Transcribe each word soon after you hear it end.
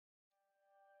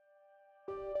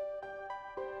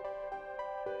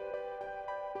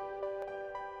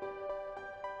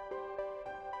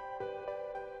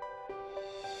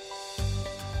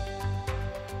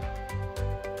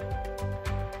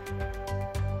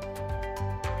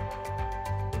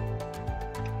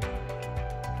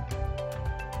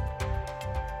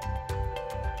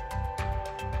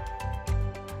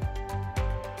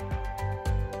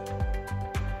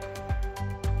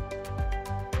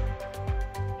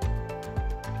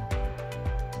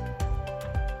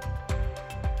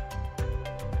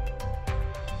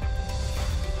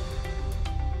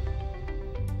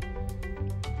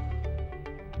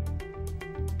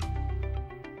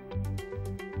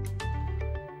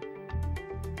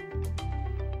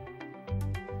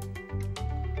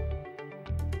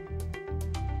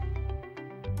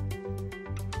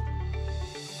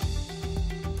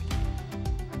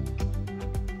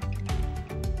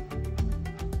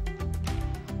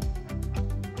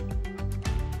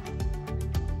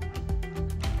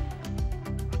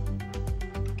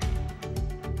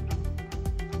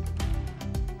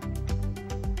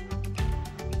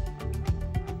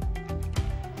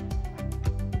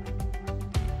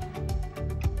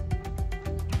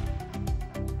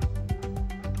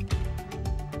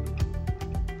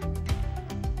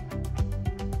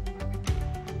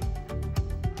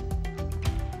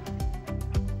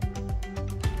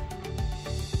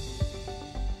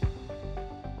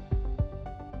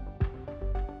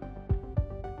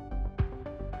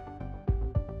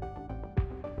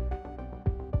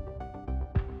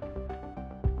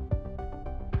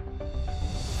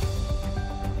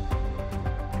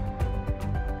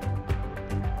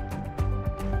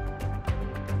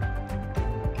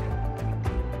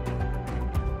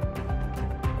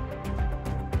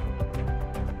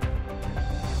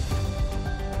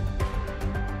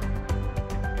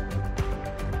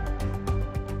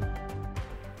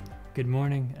Good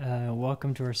morning.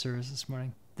 Welcome to our service this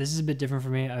morning. This is a bit different for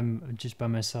me. I'm just by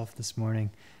myself this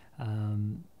morning.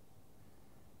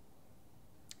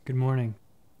 Good morning.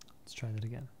 Let's try that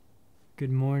again. Good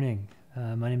morning.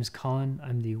 My name is Colin.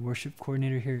 I'm the worship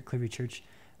coordinator here at ClearView Church.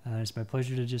 It's my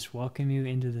pleasure to just welcome you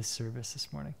into this service this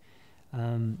morning.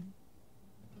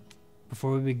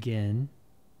 Before we begin,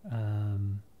 I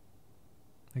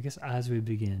guess as we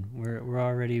begin, we're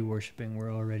already worshiping.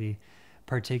 We're already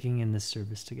partaking in this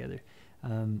service together.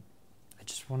 I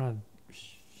just want to...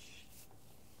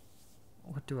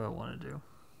 What do I want to do?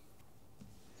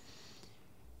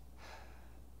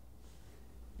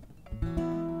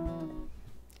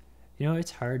 You know,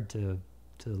 it's hard to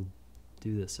do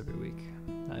this every week.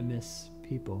 I miss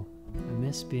people. I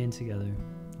miss being together.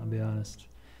 I'll be honest.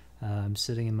 I'm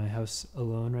sitting in my house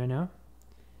alone right now.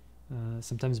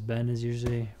 Sometimes Ben is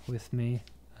usually with me,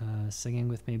 singing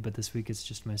with me, but this week it's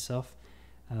just myself.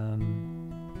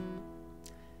 And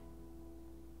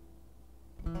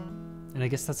I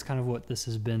guess that's kind of what this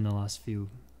has been the last few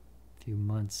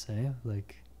months, eh?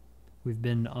 Like, we've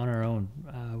been on our own.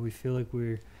 We feel like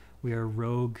we are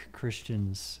rogue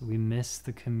Christians. We miss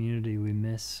the community. We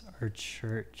miss our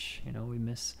church. You know, we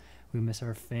miss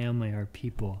our family, our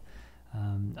people.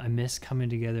 I miss coming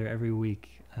together every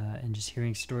week and just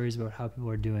hearing stories about how people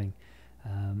are doing.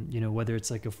 You know, whether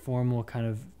it's like a formal kind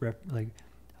of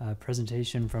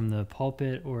presentation from the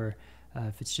pulpit, or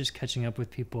if it's just catching up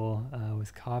with people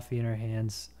with coffee in our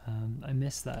hands. I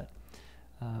miss that.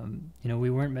 You know, we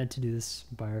weren't meant to do this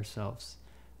by ourselves.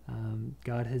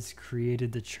 God has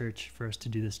created the church for us to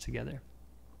do this together.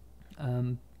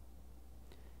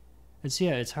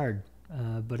 It's hard,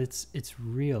 but it's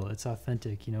real. It's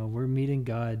authentic. You know, we're meeting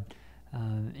God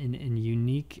in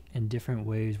unique and different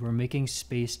ways. We're making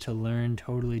space to learn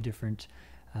totally different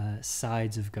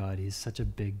sides of God. He's such a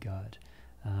big God.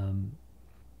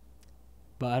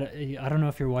 But I don't know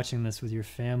if you're watching this with your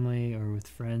family or with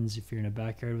friends, if you're in a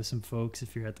backyard with some folks,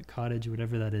 if you're at the cottage,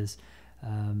 whatever that is.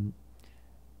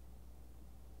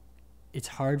 It's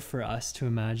hard for us to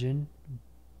imagine,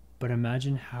 but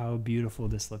imagine how beautiful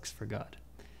this looks for God.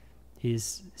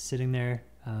 He's sitting there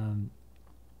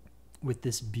with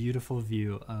this beautiful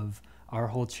view of our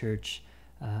whole church,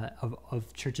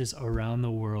 of churches around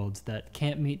the world that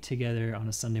can't meet together on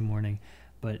a Sunday morning,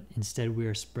 but instead we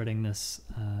are spreading this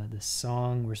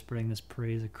song, we're spreading this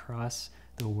praise across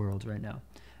the world right now.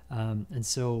 And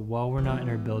so while we're not in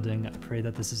our building, I pray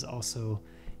that this is also,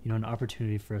 you know, an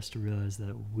opportunity for us to realize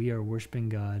that we are worshiping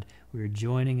God. We are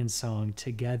joining in song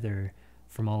together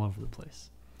from all over the place.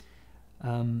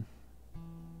 I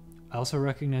also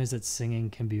recognize that singing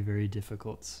can be very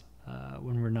difficult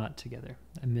when we're not together.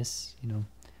 I miss, you know,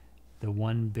 the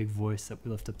one big voice that we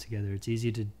lift up together. It's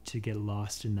easy to get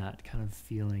lost in that kind of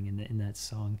feeling in that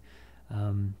song.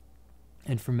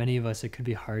 And for many of us, it could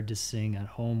be hard to sing at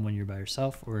home when you're by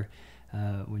yourself, or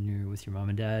when you're with your mom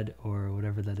and dad, or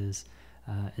whatever that is.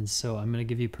 And so I'm going to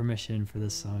give you permission for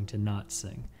this song to not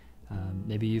sing.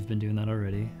 Maybe you've been doing that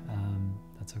already.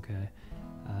 That's okay.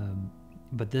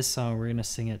 But this song, we're going to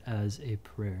sing it as a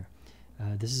prayer.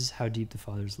 This is How Deep the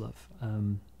Father's Love.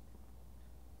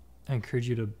 I encourage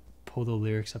you to pull the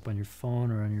lyrics up on your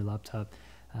phone or on your laptop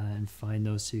and find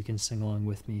those so you can sing along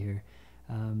with me here.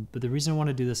 But the reason I want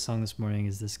to do this song this morning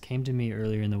is this came to me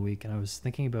earlier in the week, and I was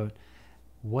thinking about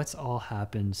what's all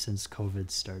happened since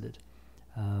COVID started.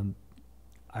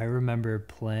 I remember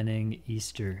planning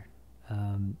Easter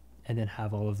and then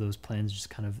have all of those plans just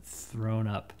kind of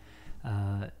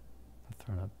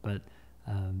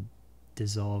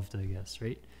dissolved, I guess,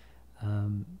 right?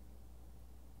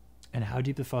 And How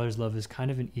Deep the Father's Love is kind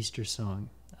of an Easter song.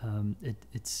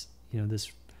 It's, you know,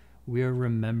 this, we are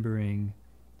remembering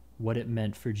what it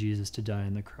meant for Jesus to die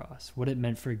on the cross, what it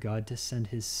meant for God to send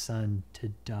his son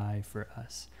to die for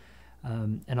us.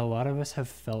 And a lot of us have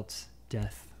felt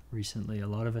death recently. A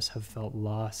lot of us have felt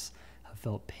loss, have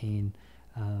felt pain.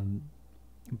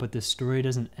 But the story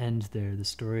doesn't end there. The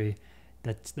story,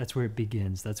 that's where it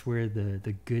begins. That's where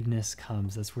the goodness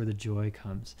comes. That's where the joy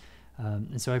comes.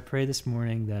 And so I pray this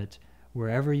morning that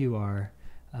wherever you are,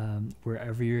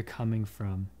 wherever you're coming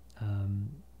from,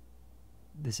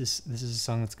 this is a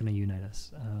song that's going to unite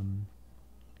us.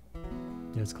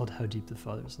 It's called How Deep the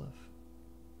Father's Love.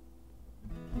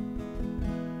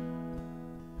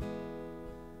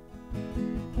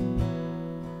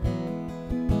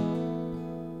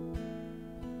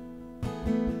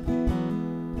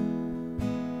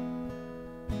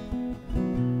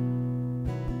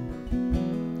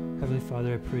 Heavenly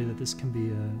Father, I pray that this can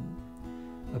be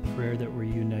a prayer that we're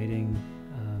uniting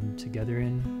together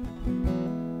in.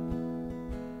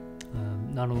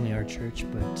 not only our church,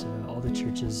 but all the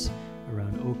churches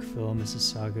around Oakville,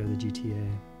 Mississauga, the GTA.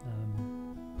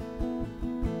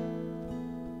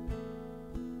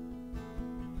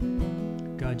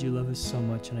 God, you love us so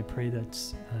much, and I pray that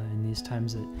in these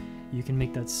times that you can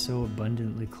make that so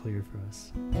abundantly clear for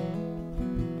us.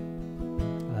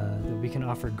 That we can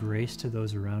offer grace to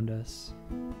those around us.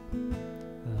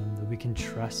 That we can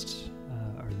trust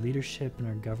our leadership and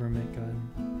our government, God.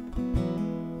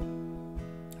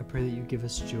 I pray that you give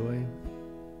us joy.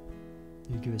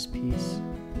 You give us peace.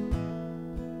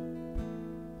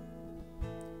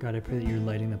 God, I pray that you're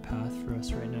lighting the path for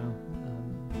us right now.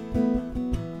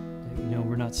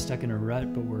 We're not stuck in a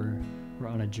rut, but we're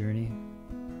on a journey.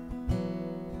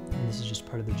 And this is just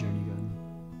part of the journey, God.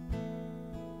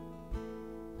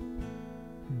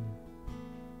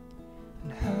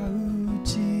 And how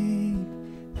deep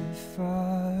the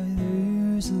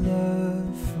Father's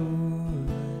love for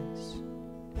us,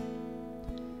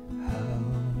 how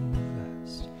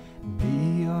vast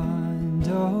beyond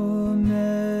all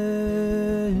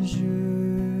measure,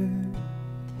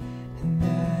 and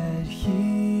that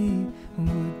He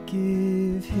would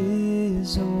give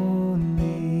His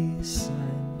only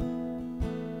Son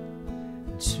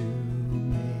to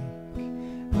make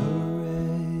a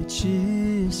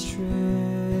wretch's treasure.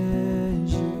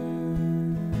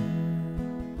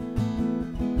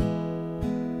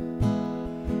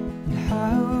 And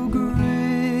how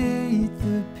great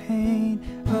the pain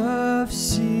of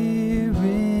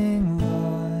searing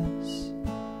loss,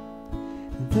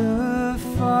 the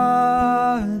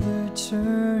Father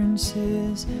turns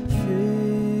His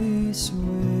face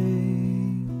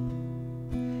away,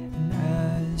 and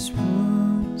as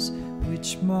wounds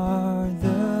which mar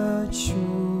the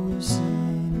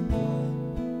chosen one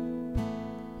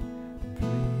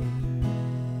bring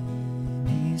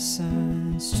many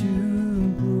sons to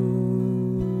glory.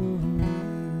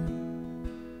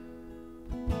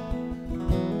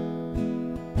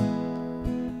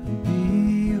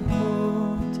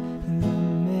 Behold the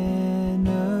man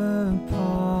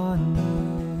upon the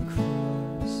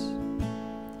cross,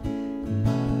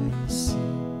 my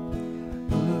sin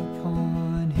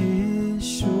upon His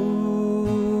shoulders,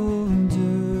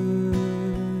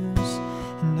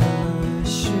 and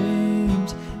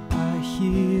ashamed I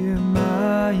hear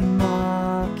my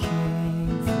mocking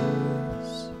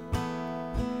voice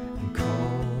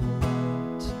call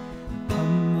out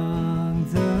among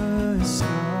the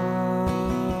scoffers.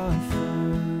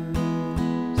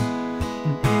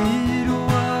 And it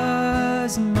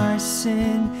was my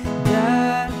sin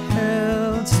that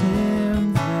held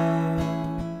Him there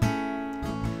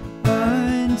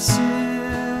until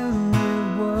it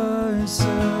was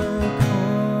accomplished,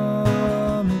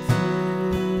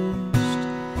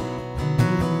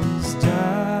 and His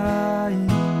dying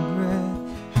breath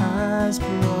has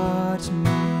brought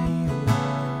me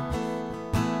life.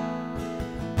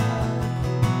 I know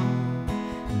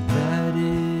that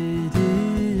it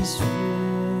is finished.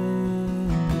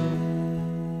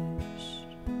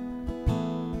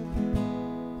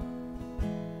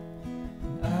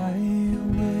 I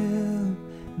will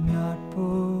not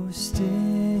boast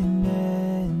in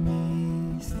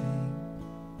anything,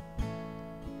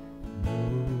 no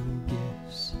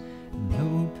gifts, no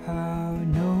power,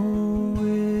 no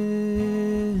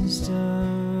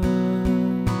wisdom,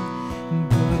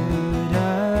 but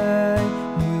I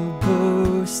will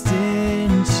boast in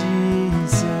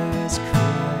Jesus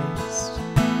Christ,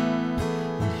 in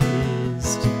His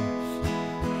death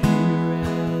and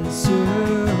resurrection.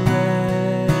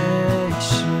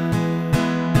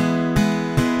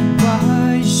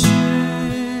 Why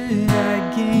should I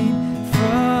gain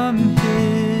from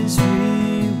His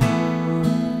reward?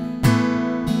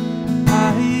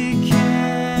 I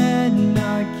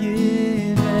cannot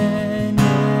give an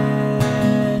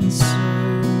answer,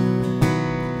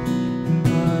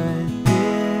 but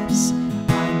this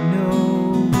I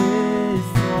know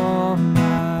with all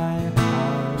my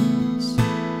heart: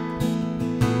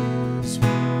 His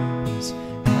wounds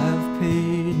have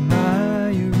paid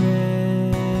my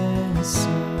ransom.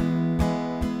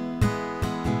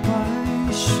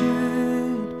 Why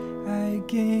should I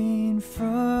gain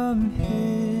from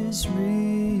His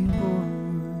reward?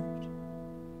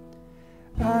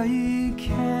 I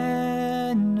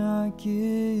cannot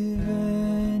give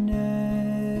an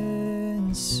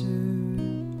answer,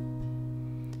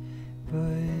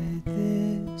 but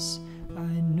this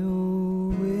I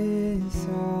know with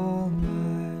all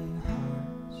my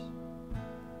heart: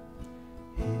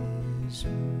 His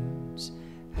wounds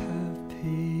have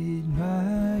paid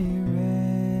my ransom.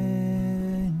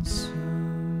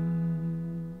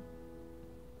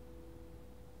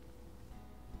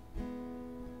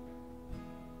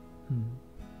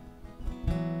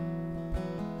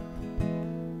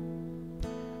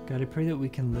 God, I pray that we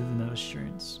can live in that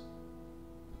assurance.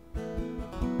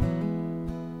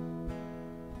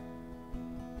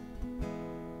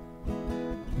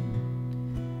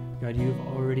 God, you've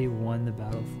already won the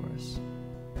battle for us.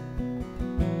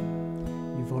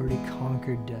 You've already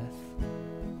conquered death.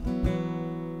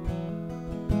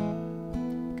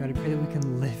 God, I pray that we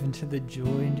can live into the joy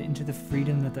and into the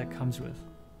freedom that comes with.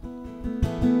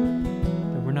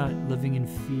 That we're not living in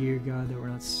fear, God, that we're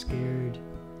not scared.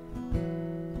 But,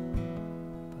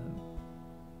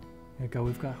 yeah, God,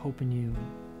 we've got hope in you.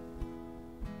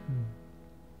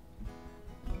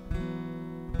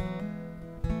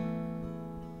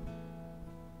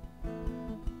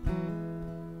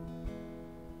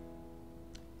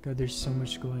 God, there's so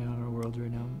much going on in our world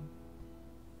right now.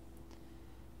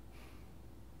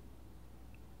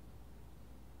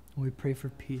 We pray for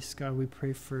peace, God. We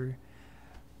pray for,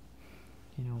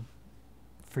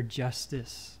 for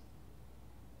justice.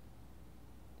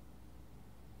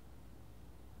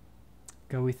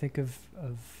 God, we think of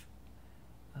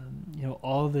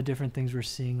all the different things we're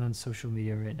seeing on social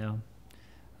media right now.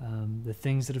 The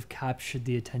things that have captured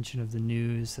the attention of the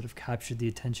news, that have captured the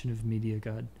attention of media,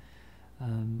 God.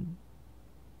 I'm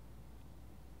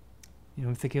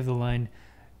thinking of the line,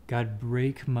 God,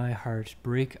 break my heart,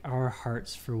 break our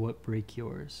hearts for what break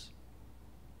yours.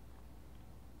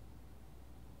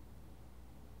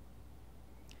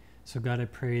 So God, I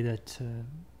pray that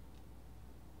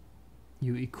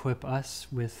you equip us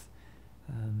with,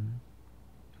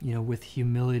 with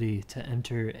humility to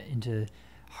enter into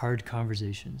hard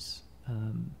conversations.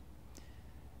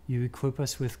 You equip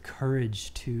us with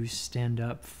courage to stand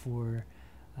up for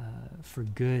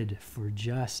good, for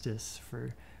justice,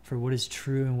 for what is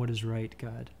true and what is right,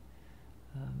 God.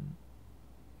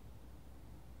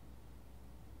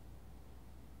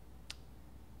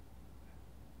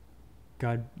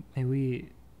 God, may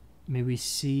we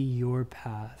see your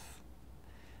path.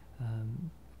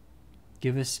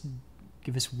 Give us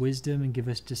wisdom and give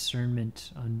us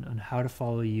discernment on how to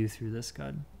follow you through this,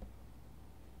 God.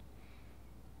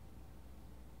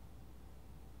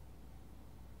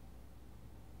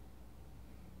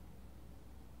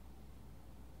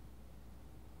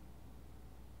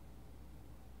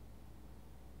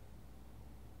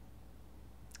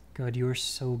 God, you are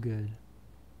so good,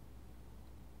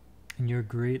 and your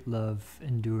great love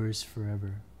endures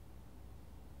forever.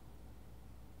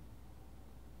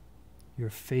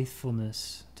 Your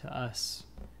faithfulness to us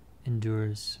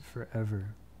endures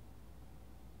forever.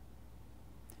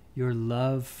 Your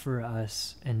love for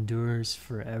us endures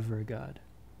forever, God.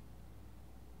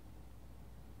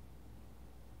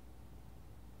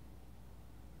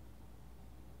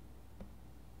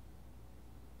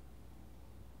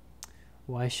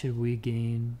 Why should we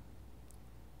gain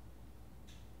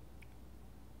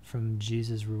from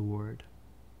Jesus' reward?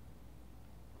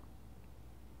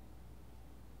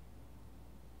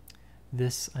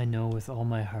 This I know with all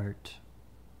my heart.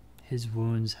 His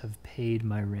wounds have paid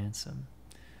my ransom.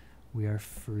 We are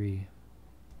free.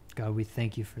 God, we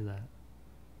thank you for that.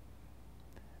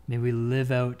 May we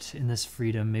live out in this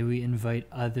freedom. May we invite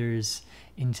others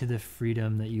into the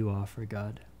freedom that you offer,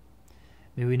 God.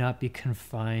 May we not be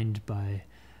confined by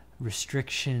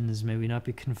restrictions. May we not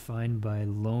be confined by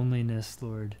loneliness,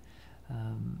 Lord.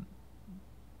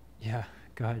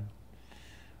 God,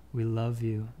 we love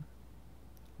you.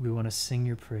 We want to sing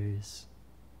your praise.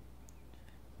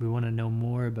 We want to know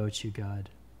more about you, God.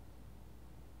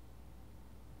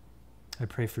 I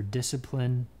pray for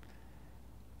discipline.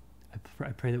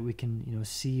 I pray that we can,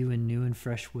 see you in new and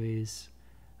fresh ways.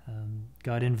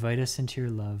 God, invite us into your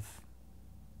love.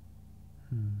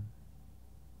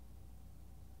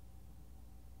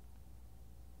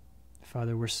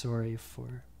 Father, we're sorry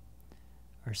for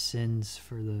our sins,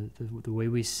 for the way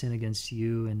we sin against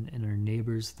you and our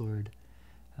neighbors, Lord.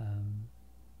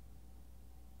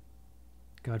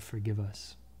 God, forgive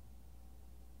us.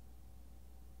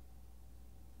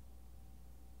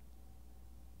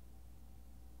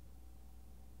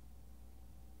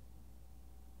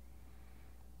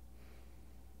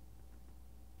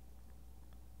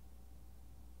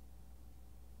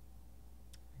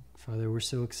 Father, we're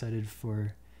so excited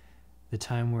for the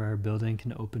time where our building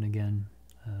can open again,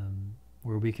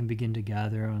 where we can begin to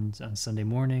gather on Sunday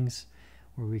mornings,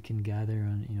 where we can gather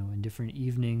on in different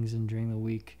evenings and during the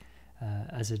week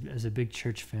as a big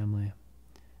church family.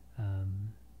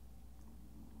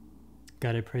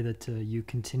 God, I pray that you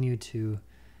continue to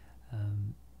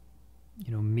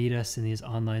meet us in these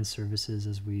online services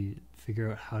as we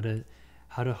figure out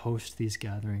how to host these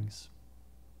gatherings.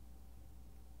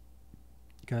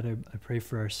 God, I pray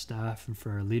for our staff and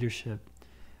for our leadership,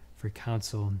 for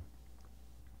counsel.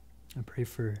 I pray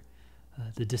for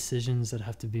the decisions that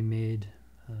have to be made.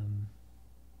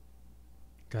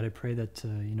 God, I pray that,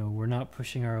 we're not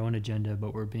pushing our own agenda,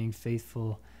 but we're being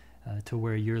faithful to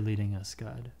where you're leading us,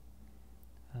 God.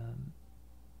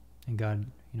 And God,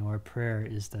 our prayer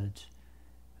is that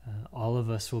all of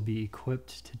us will be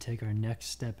equipped to take our next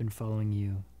step in following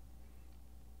you.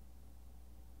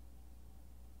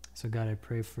 So God, I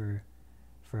pray for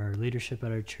our leadership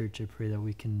at our church. I pray that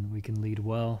we can lead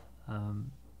well. God,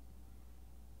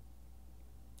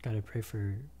 I pray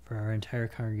for our entire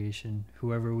congregation,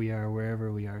 whoever we are,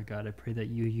 wherever we are. God, I pray that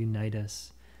you unite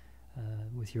us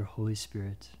with your Holy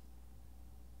Spirit.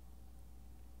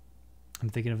 I'm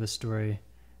thinking of a story.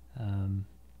 I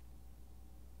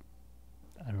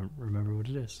don't remember what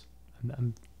it is.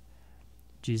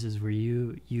 Jesus, where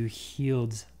you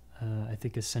healed, I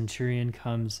think a centurion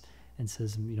comes and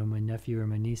says, my nephew or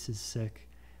my niece is sick.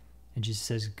 And Jesus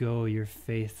says, go, your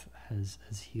faith has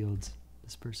healed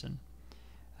this person.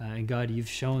 And God, you've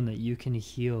shown that you can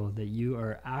heal, that you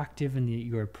are active and that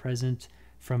you are present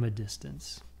from a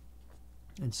distance.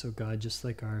 And so God, just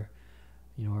like our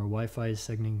Wi-Fi is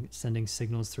sending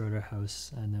signals throughout our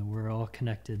house, and that we're all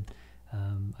connected.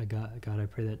 God, I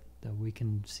pray that we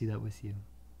can see that with you.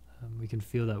 We can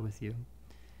feel that with you.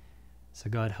 So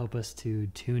God, help us to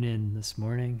tune in this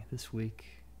morning, this week.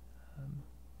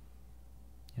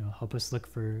 Help us look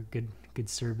for good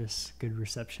service, good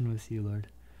reception with you, Lord,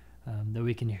 that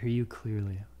we can hear you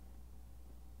clearly.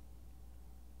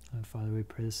 Father, we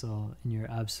pray this all in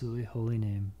your absolutely holy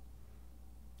name.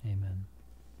 Amen.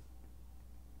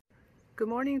 Good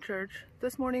morning, church.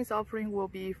 This morning's offering will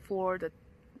be for the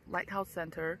Lighthouse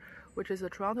Center, which is a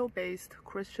Toronto-based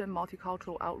Christian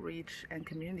multicultural outreach and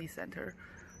community center.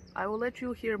 I will let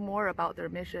you hear more about their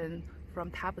mission from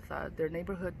Tabitha, their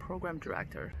neighborhood program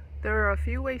director. There are a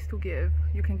few ways to give.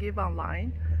 You can give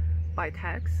online, by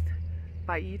text,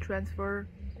 by e-transfer,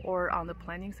 or on the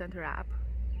Planning Center app.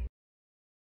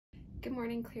 Good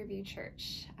morning, ClearView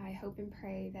Church. I hope and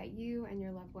pray that you and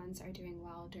your loved ones are doing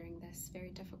well during this very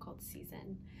difficult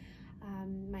season.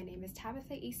 My name is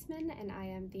Tabitha Eastman, and I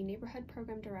am the Neighborhood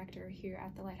Program Director here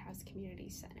at the Lighthouse Community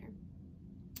Center.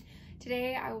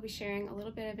 Today, I will be sharing a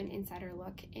little bit of an insider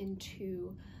look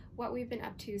into what we've been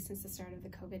up to since the start of the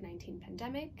COVID-19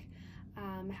 pandemic,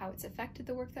 how it's affected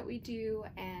the work that we do,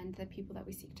 and the people that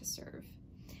we seek to serve.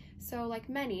 So like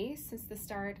many, since the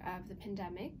start of the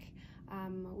pandemic,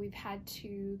 we've had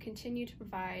to continue to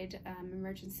provide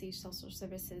emergency social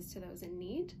services to those in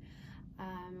need.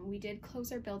 We did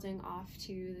close our building off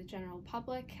to the general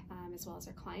public as well as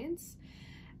our clients,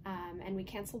 and we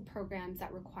canceled programs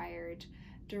that required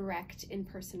direct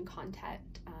in-person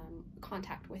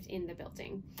contact within the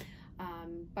building.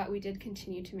 But we did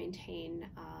continue to maintain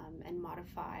and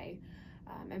modify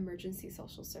emergency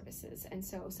social services. And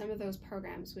so some of those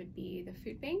programs would be the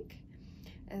food bank,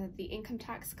 the income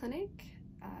tax clinic,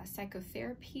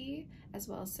 psychotherapy, as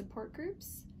well as support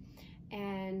groups,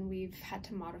 and we've had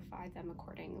to modify them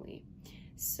accordingly.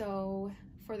 So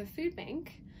for the food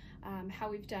bank, how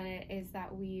we've done it is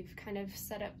that we've kind of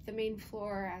set up the main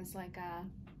floor as like a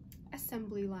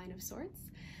assembly line of sorts,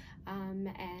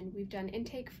 and we've done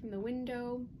intake from the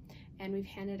window, and we've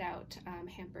handed out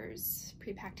hampers,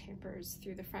 pre-packed hampers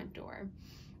through the front door.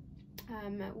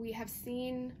 We have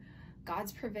seen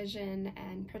God's provision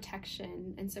and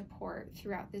protection and support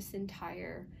throughout this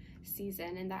entire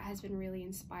season, and that has been really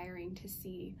inspiring to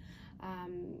see.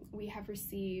 We have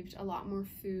received a lot more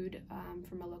food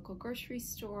from a local grocery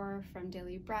store, from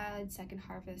Daily Bread, Second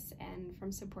Harvest, and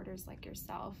from supporters like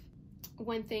yourself.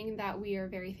 One thing that we are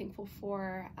very thankful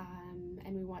for,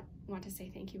 and we want to say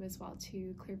thank you as well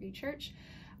to ClearView Church,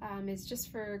 is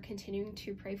just for continuing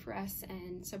to pray for us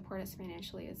and support us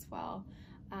financially as well.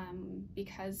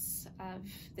 Because of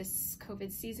this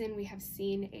COVID season, we have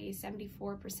seen a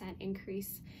 74%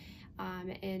 increase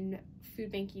in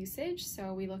food bank usage.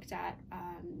 So we looked at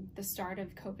the start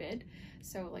of COVID,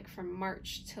 so like from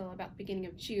March till about the beginning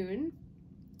of June,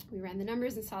 we ran the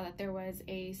numbers and saw that there was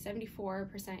a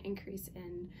 74% increase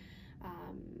in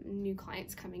new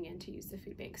clients coming in to use the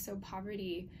food bank. So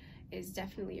poverty is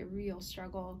definitely a real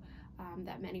struggle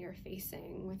that many are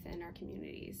facing within our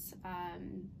communities,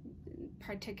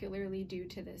 particularly due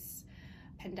to this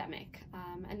pandemic.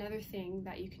 Another thing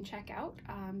that you can check out,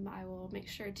 I will make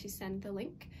sure to send the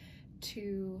link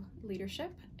to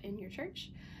leadership in your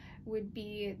church, would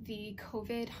be the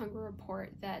COVID hunger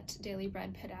report that Daily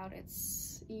Bread put out.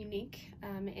 It's unique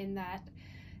in that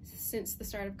since the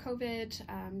start of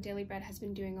COVID, Daily Bread has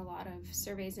been doing a lot of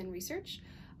surveys and research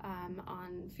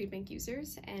on food bank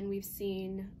users, and we've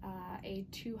seen a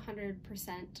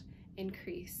 200%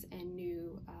 increase in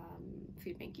new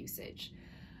food bank usage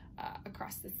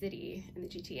across the city in the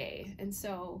GTA. And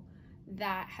so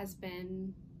that has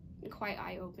been quite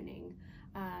eye-opening.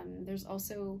 There's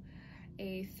also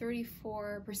a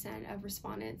 34% of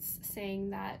respondents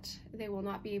saying that they will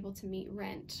not be able to meet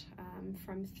rent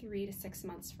from 3 to 6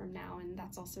 months from now, and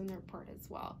that's also in the report as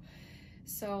well.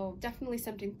 So definitely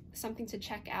something to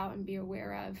check out and be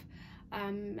aware of,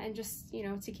 and just, you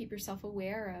know, to keep yourself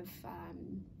aware of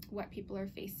what people are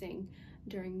facing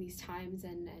during these times,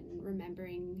 and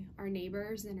remembering our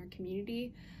neighbors and our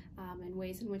community and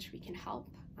ways in which we can help.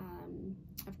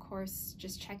 Of course,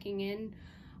 just checking in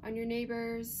on your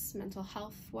neighbors mental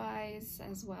health wise,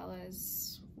 as well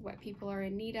as what people are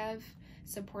in need of,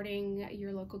 supporting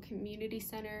your local community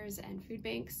centers and food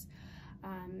banks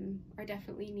are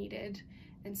definitely needed.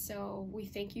 And so we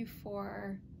thank you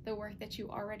for the work that you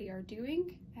already are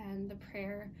doing, and the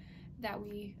prayer that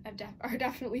we are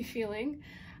definitely feeling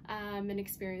and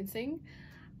experiencing.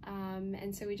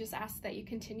 And so we just ask that you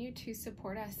continue to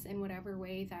support us in whatever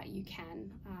way that you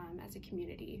can as a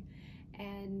community.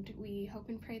 And we hope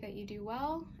and pray that you do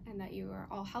well, and that you are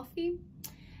all healthy,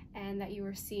 and that you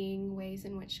are seeing ways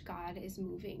in which God is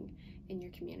moving in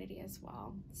your community as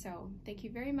well. So thank you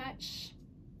very much.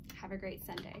 Have a great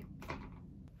Sunday.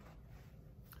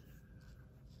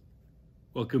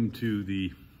 Welcome to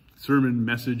the sermon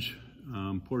message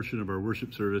portion of our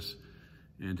worship service.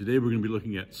 And today we're going to be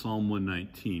looking at Psalm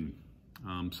 119.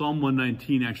 Psalm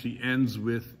 119 actually ends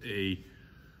with a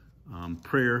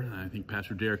prayer. I think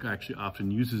Pastor Erick actually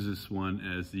often uses this one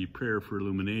as the prayer for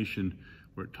illumination,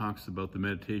 where it talks about the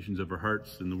meditations of our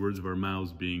hearts and the words of our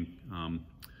mouths being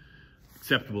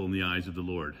acceptable in the eyes of the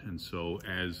Lord. And so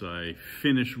as I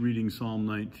finish reading Psalm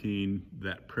 19,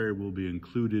 that prayer will be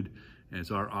included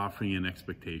as our offering and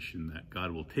expectation that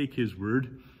God will take his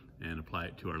word and apply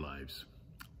it to our lives.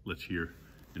 Let's hear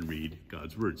and read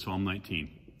God's word. Psalm 19.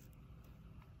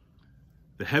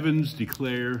 The heavens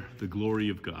declare the glory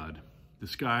of God. The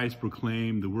skies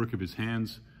proclaim the work of his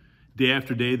hands. Day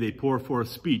after day they pour forth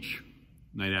speech.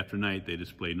 Night after night they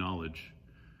display knowledge.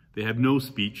 They have no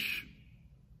speech.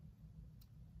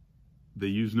 They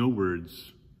use no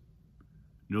words.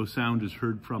 No sound is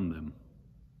heard from them.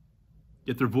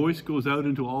 Yet their voice goes out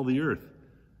into all the earth,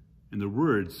 and their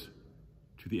words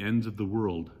to the ends of the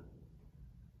world.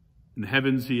 In the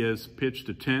heavens he has pitched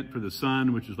a tent for the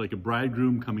sun, which is like a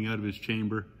bridegroom coming out of his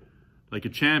chamber, like a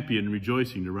champion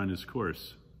rejoicing to run his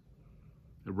course.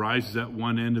 It rises at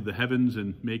one end of the heavens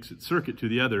and makes its circuit to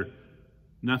the other.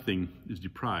 Nothing is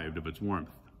deprived of its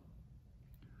warmth.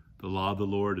 The law of the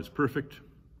Lord is perfect,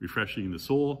 refreshing the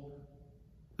soul.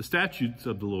 The statutes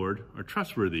of the Lord are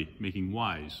trustworthy, making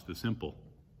wise the simple.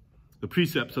 The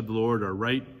precepts of the Lord are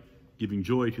right, giving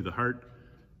joy to the heart.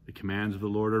 The commands of the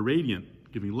Lord are radiant,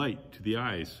 giving light to the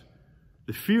eyes.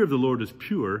 The fear of the Lord is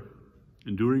pure,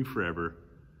 enduring forever.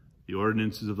 The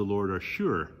ordinances of the Lord are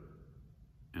sure,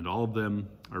 and all of them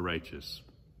are righteous.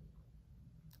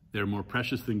 They are more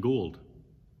precious than gold,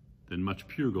 than much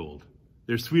pure gold.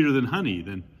 They're sweeter than honey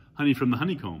from the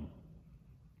honeycomb.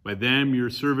 By them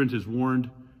your servant is warned.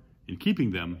 In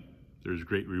keeping them, there is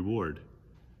great reward.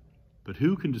 But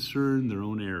who can discern their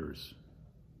own errors?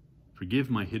 Forgive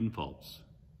my hidden faults.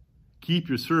 Keep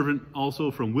your servant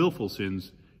also from willful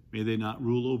sins. May they not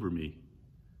rule over me.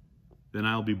 Then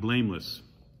I'll be blameless,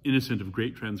 innocent of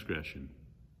great transgression.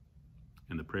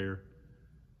 And the prayer,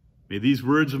 may these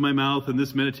words of my mouth and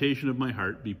this meditation of my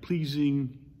heart be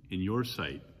pleasing in your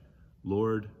sight,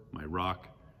 Lord, my rock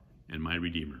and my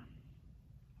redeemer.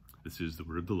 This is the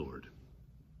word of the Lord.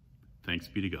 Thanks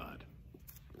be to God.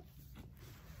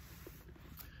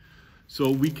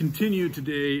 So we continue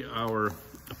today our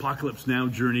Apocalypse Now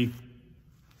journey,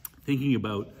 thinking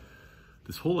about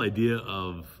this whole idea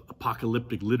of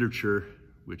apocalyptic literature,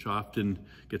 which often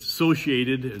gets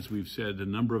associated, as we've said a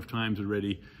number of times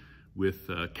already, with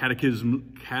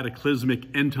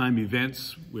cataclysmic end-time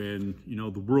events when, you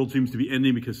know, the world seems to be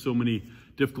ending because so many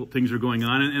difficult things are going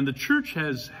on. And the church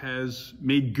has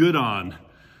made good on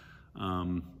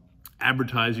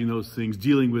advertising those things,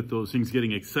 dealing with those things,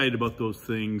 getting excited about those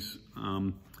things.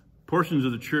 Portions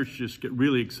of the church just get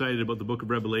really excited about the book of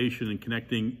Revelation and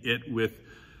connecting it with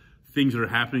things that are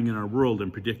happening in our world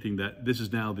and predicting that this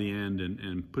is now the end,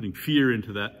 and putting fear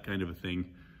into that kind of a thing.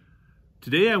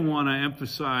 Today I want to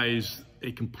emphasize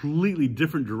a completely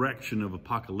different direction of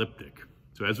apocalyptic.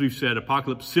 So as we've said,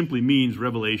 apocalypse simply means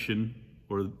revelation,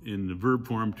 or in the verb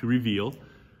form, to reveal.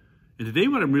 And today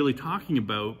what I'm really talking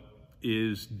about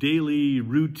is daily,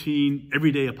 routine,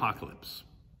 everyday apocalypse.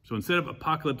 So instead of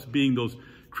apocalypse being those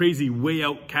crazy, way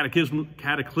out,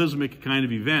 cataclysmic kind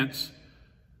of events.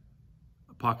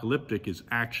 Apocalyptic is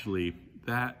actually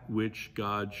that which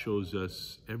God shows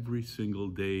us every single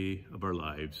day of our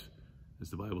lives, as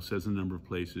the Bible says in a number of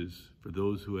places, for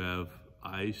those who have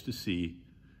eyes to see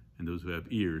and those who have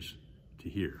ears to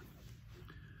hear.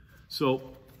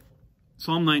 So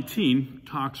Psalm 19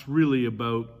 talks really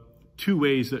about two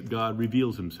ways that God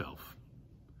reveals himself.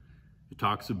 It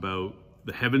talks about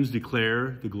the heavens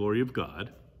declare the glory of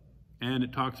God, and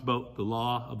it talks about the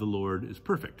law of the Lord is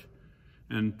perfect.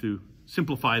 And to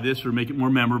simplify this or make it more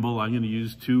memorable, I'm going to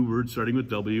use two words starting with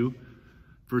W.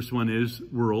 First one is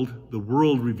world. The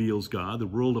world reveals God. The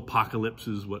world apocalypse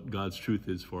is what God's truth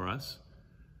is for us.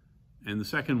 And the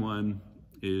second one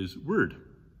is word,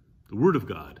 the word of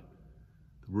God.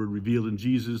 The word revealed in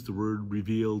Jesus, the word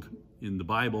revealed in the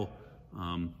Bible.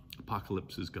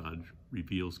 Apocalypse is God,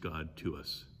 reveals God to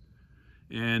us.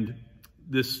 And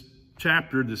this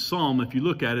chapter, this psalm, if you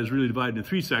look at it, is really divided into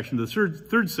three sections. The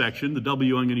third section, the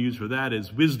W I'm going to use for that,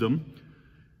 is wisdom.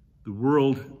 The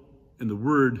world and the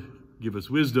word give us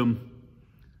wisdom.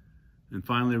 And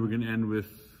finally, we're going to end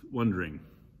with wondering.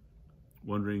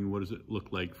 Wondering, what does it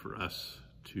look like for us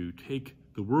to take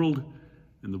the world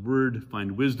and the word,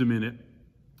 find wisdom in it,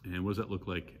 and what does that look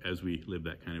like as we live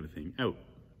that kind of a thing out?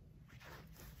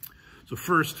 So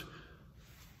first,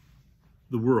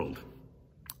 the world.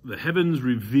 The heavens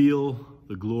reveal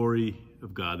the glory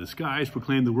of God. The skies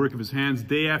proclaim the work of his hands.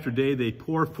 Day after day, they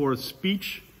pour forth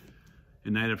speech,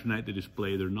 and night after night, they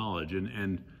display their knowledge.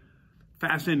 And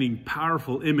fascinating,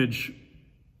 powerful image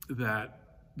that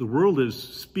the world is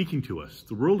speaking to us.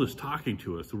 The world is talking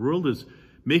to us. The world is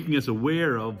making us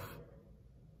aware of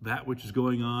that which is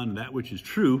going on, that which is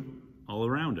true all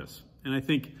around us. And I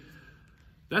think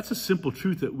that's a simple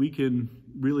truth that we can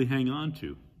really hang on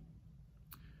to.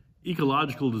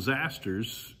 Ecological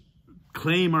disasters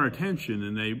claim our attention,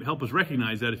 and they help us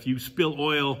recognize that if you spill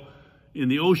oil in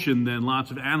the ocean, then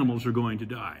lots of animals are going to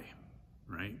die,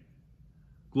 right?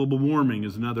 Global warming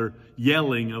is another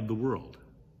yelling of the world.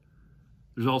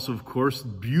 There's also, of course,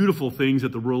 beautiful things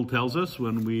that the world tells us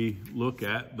when we look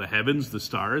at the heavens, the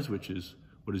stars, which is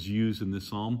what is used in this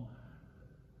psalm.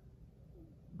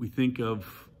 We think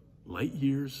of light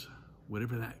years,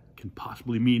 whatever that can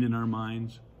possibly mean in our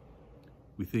minds.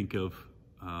 We think of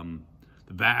the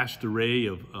vast array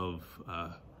of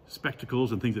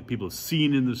spectacles and things that people have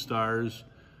seen in the stars.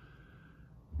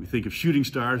 We think of shooting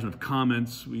stars and of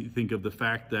comets. We think of the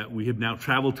fact that we have now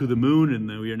traveled to the moon and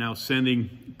that we are now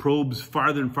sending probes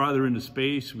farther and farther into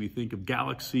space. We think of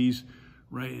galaxies,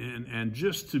 right? And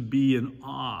just to be in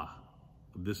awe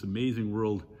of this amazing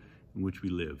world in which we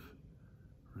live,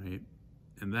 right?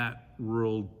 And that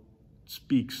world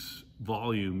speaks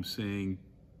volumes, saying,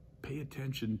 pay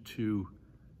attention to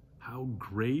how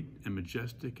great and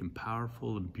majestic and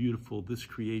powerful and beautiful this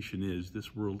creation is,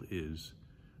 this world is,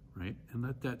 right? And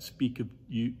let that speak to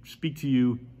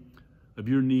you of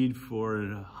your need for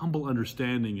a humble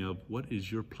understanding of what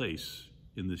is your place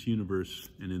in this universe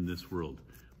and in this world.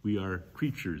 We are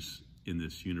creatures in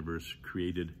this universe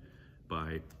created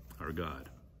by our God.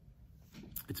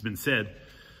 It's been said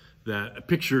that a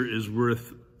picture is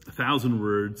worth 1,000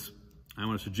 words. I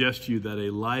want to suggest to you that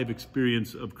a live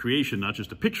experience of creation, not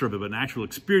just a picture of it, but an actual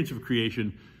experience of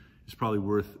creation, is probably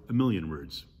worth 1,000,000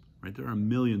 words, right? There are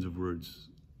millions of words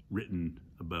written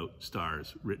about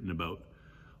stars, written about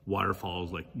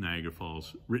waterfalls like Niagara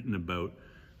Falls, written about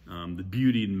the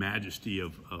beauty and majesty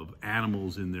of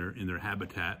animals in their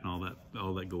habitat and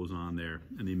all that goes on there,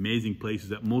 and the amazing places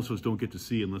that most of us don't get to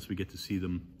see unless we get to see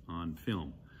them on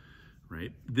film,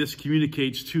 right? This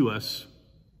communicates to us.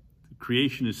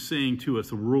 Creation is saying to us,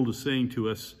 the world is saying to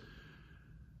us,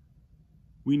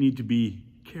 we need to be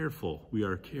careful. We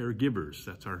are caregivers.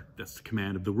 That's the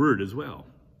command of the word as well.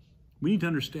 We need to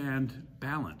understand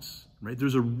balance, right?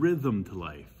 There's a rhythm to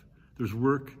life. There's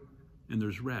work and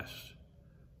there's rest.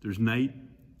 There's night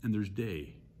and there's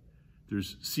day.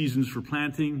 There's seasons for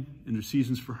planting and there's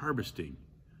seasons for harvesting.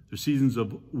 There's seasons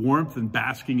of warmth and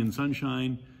basking in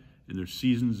sunshine, and there's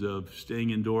seasons of staying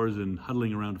indoors and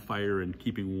huddling around a fire and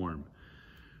keeping warm,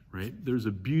 right? There's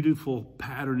a beautiful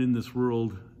pattern in this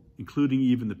world, including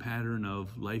even the pattern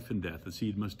of life and death. A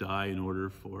seed must die in order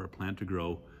for a plant to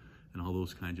grow, and all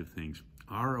those kinds of things.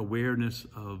 Our awareness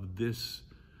of this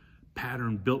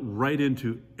pattern built right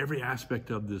into every aspect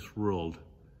of this world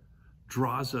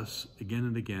draws us again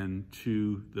and again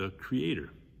to the Creator,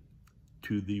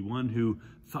 to the one who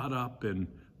thought up and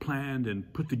planned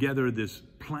and put together this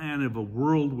plan of a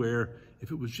world where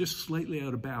if it was just slightly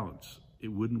out of balance, it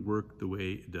wouldn't work the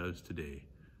way it does today.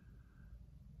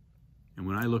 And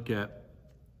when I look at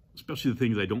especially the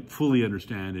things I don't fully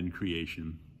understand in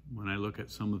creation. When I look at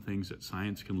some of the things that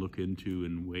science can look into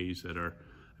in ways that are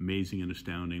amazing and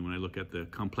astounding, when I look at the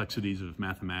complexities of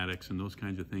mathematics and those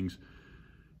kinds of things,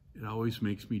 it always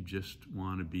makes me just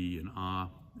want to be in awe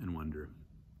and wonder.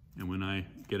 And when I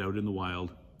get out in the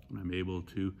wild, when I'm able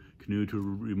to canoe to a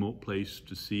remote place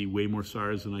to see way more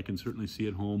stars than I can certainly see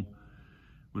at home,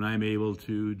 when I'm able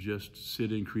to just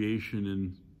sit in creation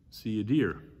and see a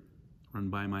deer run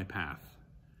by my path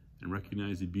and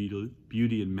recognize the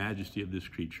beauty and majesty of this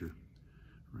creature,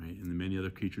 right, and the many other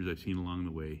creatures I've seen along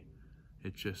the way,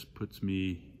 it just puts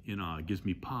me in awe. It gives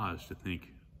me pause to think,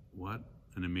 what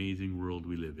an amazing world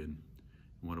we live in, and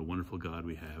what a wonderful God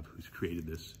we have who's created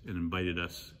this and invited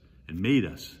us and made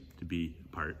us to be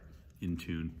a part, in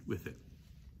tune with it.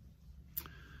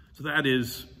 So that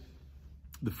is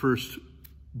the first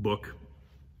book,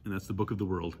 and that's the book of the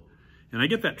world. And I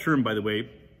get that term, by the way,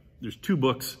 there's two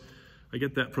books. I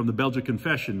get that from the Belgic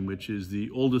Confession, which is the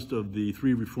oldest of the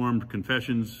three Reformed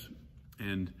confessions,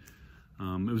 and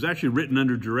it was actually written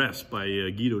under duress by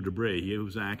Guido de Bray. He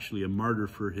was actually a martyr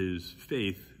for his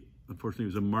faith. Unfortunately, he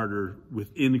was a martyr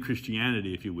within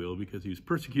Christianity, if you will, because he was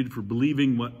persecuted for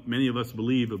believing what many of us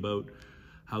believe about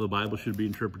how the Bible should be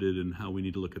interpreted and how we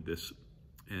need to look at this.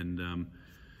 And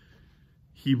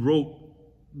he wrote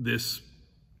this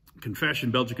confession,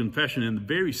 Belgic Confession, and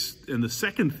the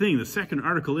second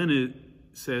article in it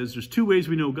says there's two ways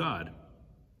we know God.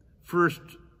 First,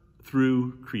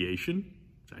 through creation.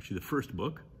 It's actually the first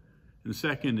book. And the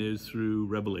second is through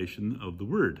revelation of the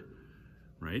Word,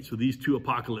 right? So these two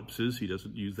apocalypses, he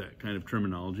doesn't use that kind of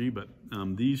terminology, but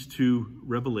these two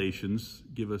revelations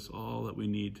give us all that we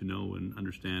need to know and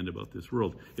understand about this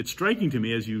world. It's striking to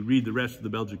me as you read the rest of the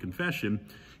Belgic Confession,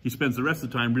 he spends the rest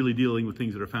of the time really dealing with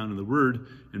things that are found in the Word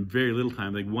and very little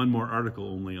time, like one more article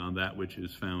only on that which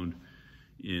is found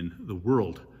in the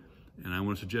world. And I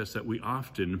want to suggest that we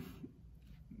often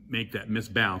make that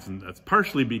misbalance, and that's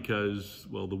partially because,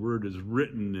 well, the Word is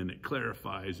written and it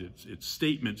clarifies its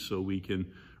statements so we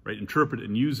can, right, interpret it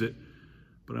and use it.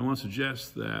 But I want to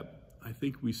suggest that I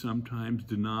think we sometimes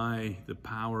deny the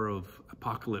power of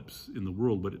apocalypse in the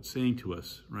world, what it's saying to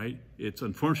us, right? It's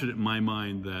unfortunate in my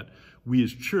mind that we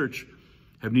as church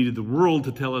have needed the world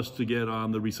to tell us to get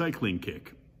on the recycling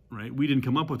kick, right? We didn't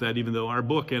come up with that, even though our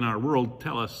book and our world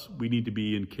tell us we need to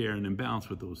be in care and in balance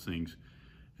with those things.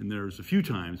 And there's a few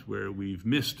times where we've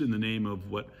missed in the name of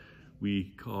what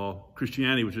we call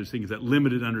Christianity, which I think is that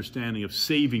limited understanding of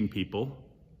saving people.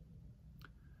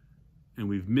 And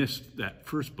we've missed that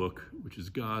first book, which is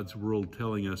God's world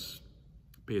telling us,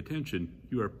 pay attention,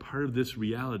 you are part of this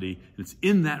reality, and it's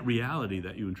in that reality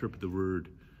that you interpret the Word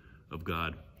of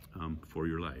God for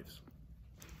your lives.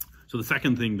 So the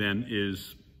second thing then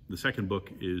is, the second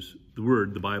book is the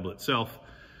Word, the Bible itself,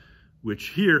 which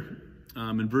here,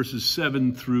 in verses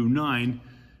 7 through 9,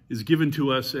 is given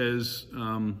to us as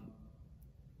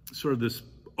sort of this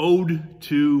ode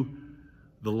to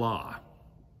the law,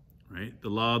 right? The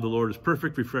law of the Lord is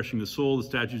perfect, refreshing the soul. The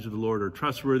statutes of the Lord are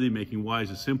trustworthy, making wise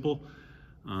the simple.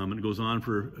 And it goes on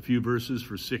for a few verses,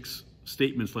 for 6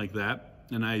 statements like that.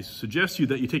 And I suggest to you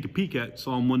that you take a peek at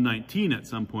Psalm 119 at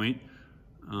some point,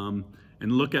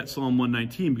 and look at Psalm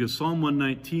 119, because Psalm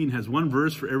 119 has one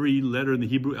verse for every letter in the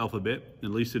Hebrew alphabet.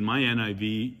 At least in my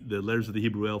NIV, the letters of the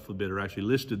Hebrew alphabet are actually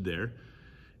listed there.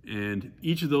 And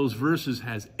each of those verses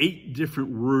has 8 different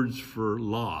words for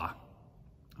law,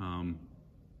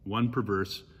 one per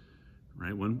verse,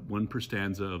 right? One per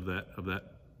stanza of that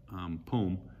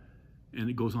poem. And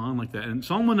it goes on like that. And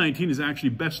Psalm 119 is actually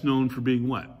best known for being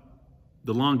what?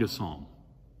 The longest psalm,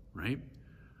 right?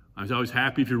 I was always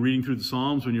happy if you're reading through the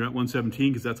Psalms when you're at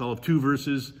 117, because that's all of 2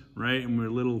 verses, right? And we're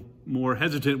a little more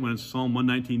hesitant when it's Psalm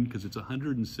 119 because it's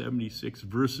 176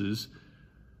 verses.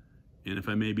 And if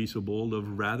I may be so bold,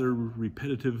 of rather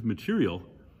repetitive material,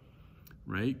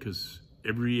 right? Because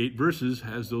every 8 verses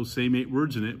has those same 8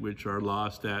 words in it, which are law,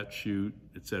 statute,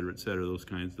 etc., those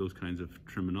kinds of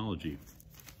terminology.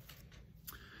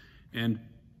 And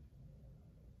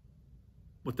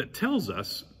what that tells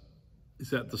us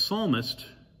is that the psalmist,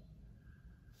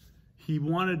 he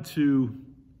wanted to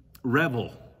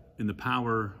revel in the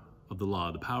power of the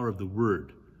law, the power of the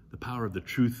Word, the power of the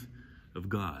truth of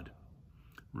God,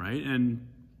 right? And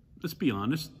let's be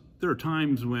honest, there are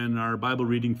times when our Bible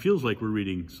reading feels like we're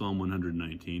reading Psalm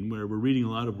 119, where we're reading a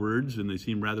lot of words and they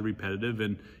seem rather repetitive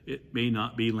and it may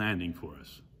not be landing for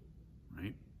us,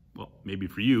 right? Well, maybe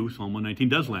for you, Psalm 119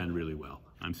 does land really well.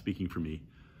 I'm speaking for me.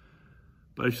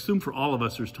 But I assume for all of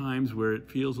us, there's times where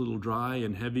it feels a little dry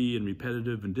and heavy and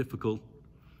repetitive and difficult,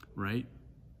 right?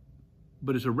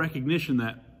 But it's a recognition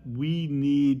that we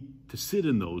need to sit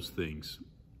in those things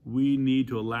We need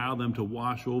to allow them to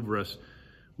wash over us.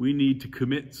 We need to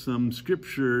commit some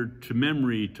scripture to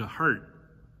memory, to heart,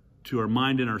 to our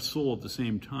mind and our soul at the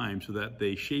same time, so that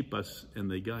they shape us and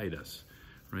they guide us.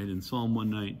 Right? In Psalm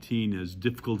 119, as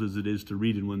difficult as it is to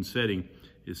read in one setting,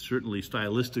 is certainly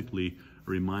stylistically a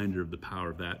reminder of the power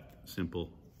of that simple,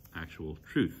 actual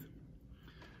truth.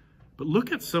 But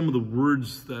look at some of the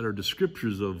words that are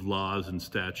descriptors of laws and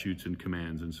statutes and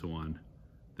commands and so on.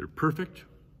 They're perfect,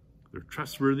 they're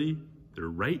trustworthy, they're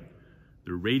right,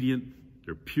 they're radiant,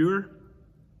 they're pure,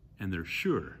 and they're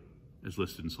sure, as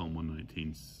listed in Psalm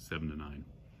 119, 7-9.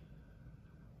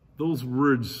 Those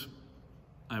words,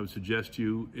 I would suggest to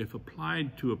you, if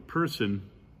applied to a person,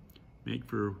 make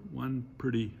for one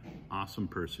pretty awesome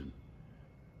person.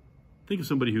 Think of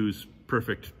somebody who's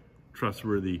perfect,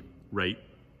 trustworthy, right,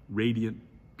 radiant,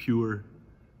 pure,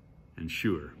 and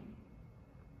sure.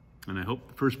 And I hope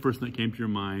the first person that came to your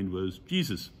mind was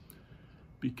Jesus,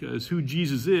 because who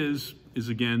Jesus is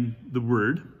again the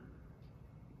Word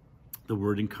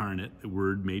incarnate, the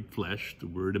Word made flesh, the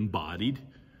Word embodied,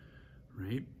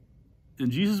 right?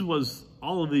 And Jesus was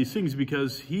all of these things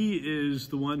because he is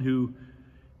the one who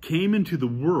came into the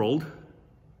world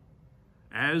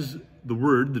as the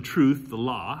Word, the truth, the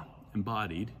law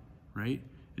embodied, right?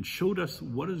 And showed us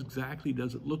what exactly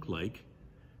does it look like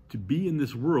to be in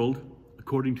this world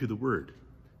according to the Word.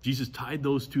 Jesus tied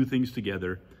those two things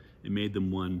together and made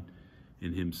them one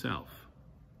in himself.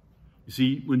 You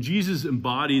see, when Jesus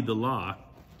embodied the law,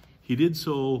 he did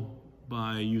so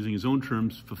by using his own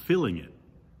terms, fulfilling it,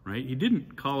 right? He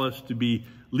didn't call us to be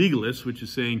legalists, which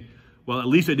is saying, well, at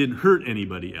least I didn't hurt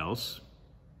anybody else.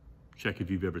 Check if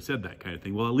you've ever said that kind of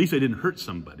thing. Well, at least I didn't hurt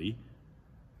somebody.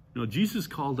 No, Jesus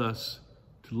called us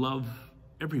to love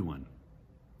everyone.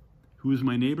 Who is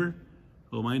my neighbor?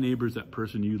 Well, my neighbor is that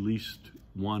person you least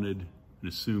wanted and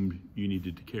assumed you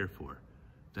needed to care for.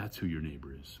 That's who your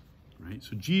neighbor is, right?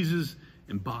 So Jesus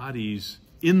embodies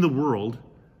in the world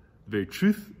the very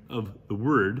truth of the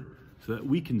Word so that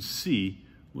we can see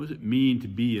what does it mean to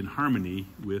be in harmony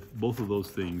with both of those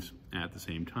things at the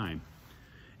same time.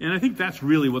 And I think that's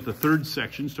really what the third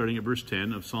section, starting at verse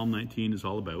 10 of Psalm 19, is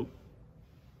all about.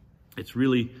 It's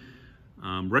really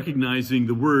recognizing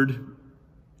the Word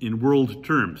in world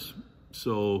terms.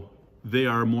 So they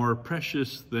are more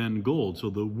precious than gold. So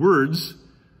the words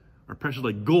are precious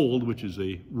like gold, which is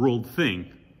a world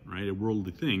thing, right? A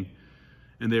worldly thing.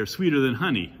 And they are sweeter than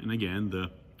honey. And again,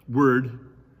 the Word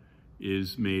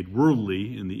is made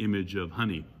worldly in the image of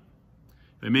honey.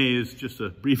 If I may, as just a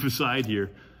brief aside here,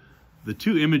 the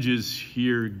two images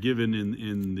here given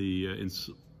in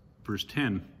verse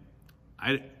 10,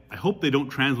 I hope they don't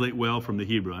translate well from the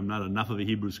Hebrew. I'm not enough of a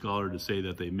Hebrew scholar to say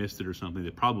that they missed it or something.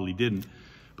 They probably didn't.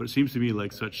 But it seems to me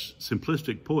like such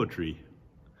simplistic poetry,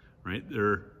 right?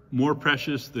 They're more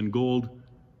precious than gold,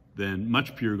 than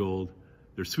much pure gold.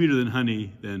 They're sweeter than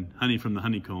honey from the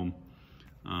honeycomb.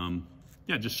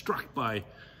 Just struck by,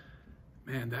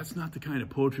 man, that's not the kind of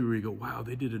poetry where you go, wow,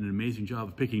 they did an amazing job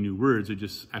of picking new words. They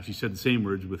just actually said the same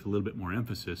words with a little bit more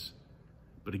emphasis.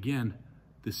 But again,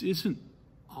 this isn't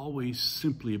always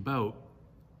simply about,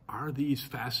 are these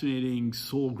fascinating,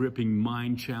 soul-gripping,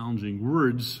 mind-challenging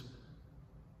words,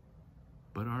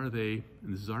 but are they,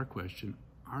 and this is our question,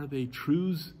 are they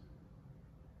truths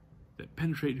that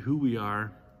penetrate who we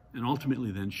are and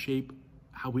ultimately then shape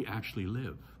how we actually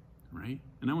live, right?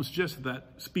 And I would suggest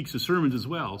that speaks to sermons as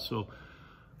well. So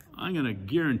I'm going to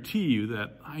guarantee you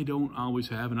that I don't always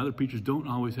have, and other preachers don't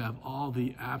always have, all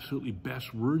the absolutely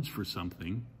best words for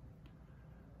something.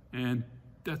 And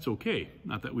that's okay.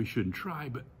 Not that we shouldn't try,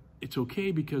 but it's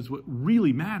okay because what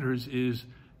really matters is,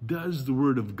 does the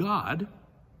Word of God,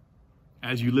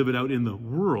 as you live it out in the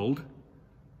world,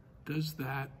 does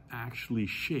that actually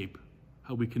shape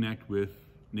how we connect with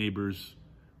neighbors,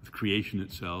 with creation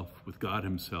itself, with God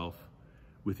himself,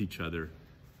 with each other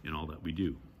in all that we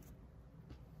do?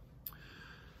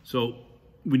 So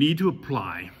we need to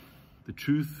apply the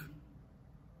truth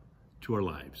to our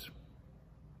lives.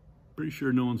 Pretty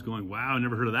sure no one's going, wow, I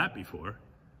never heard of that before.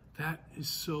 That is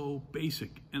so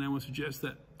basic. And I want to suggest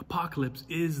that apocalypse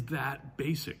is that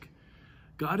basic.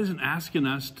 God isn't asking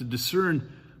us to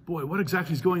discern, boy, what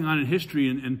exactly is going on in history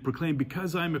and proclaim,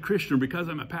 because I'm a Christian or because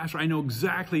I'm a pastor, I know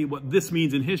exactly what this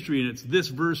means in history and it's this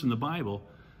verse in the Bible.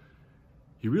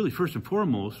 He really first and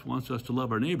foremost wants us to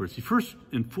love our neighbors. He first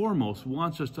and foremost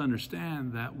wants us to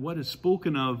understand that what is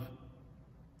spoken of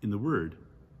in the Word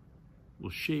will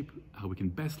shape how we can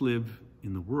best live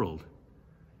in the world.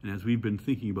 And as we've been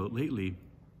thinking about lately,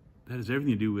 that has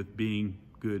everything to do with being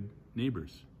good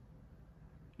neighbors.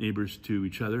 Neighbors to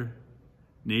each other,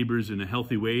 neighbors in a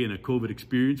healthy way in a COVID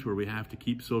experience where we have to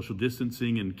keep social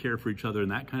distancing and care for each other in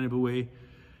that kind of a way.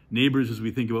 Neighbors, as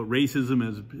we think about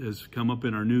racism, has come up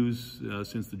in our news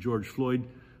since the George Floyd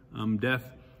death,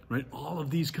 right? All of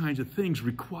these kinds of things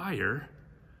require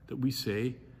that we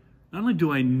say, not only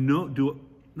do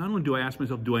I ask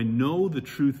myself, do I know the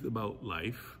truth about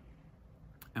life?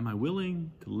 Am I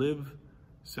willing to live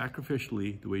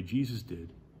sacrificially the way Jesus did,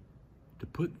 to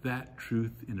put that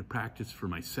truth into practice for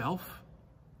myself,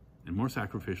 and more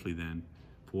sacrificially then,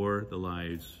 for the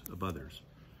lives of others?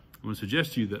 I want to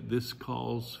suggest to you that this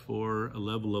calls for a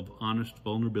level of honest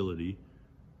vulnerability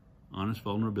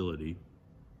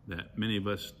that many of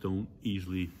us don't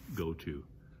easily go to.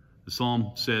 The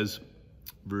Psalm says,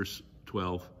 verse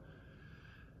 12,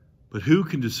 "But who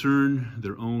can discern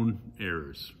their own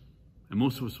errors?" And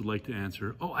most of us would like to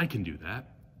answer, "Oh, I can do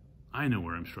that. I know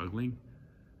where I'm struggling."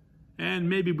 And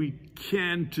maybe we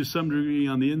can to some degree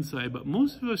on the inside, but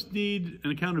most of us need an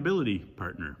accountability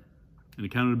partner, an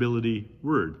accountability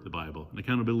word, the Bible, an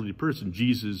accountability person,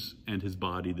 Jesus and his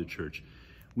body, the church.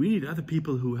 We need other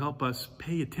people who help us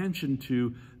pay attention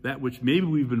to that which maybe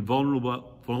we've been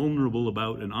vulnerable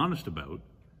about and honest about,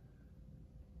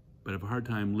 but have a hard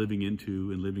time living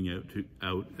into and living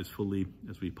out as fully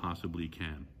as we possibly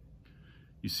can.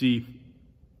 You see,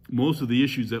 most of the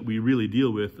issues that we really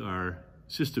deal with are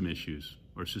system issues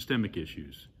or systemic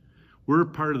issues. We're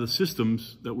part of the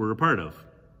systems that we're a part of,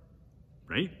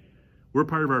 right? We're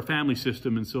part of our family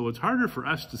system, and so it's harder for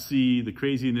us to see the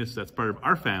craziness that's part of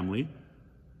our family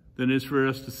than it is for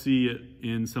us to see it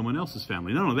in someone else's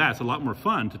family. Not only that, it's a lot more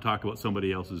fun to talk about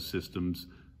somebody else's system's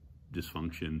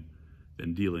dysfunction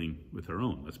than dealing with our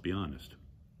own, let's be honest.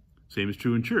 Same is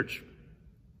true in church.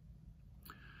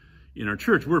 In our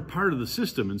church, we're part of the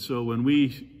system, and so when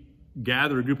we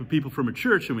gather a group of people from a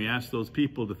church and we ask those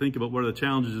people to think about what are the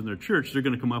challenges in their church, they're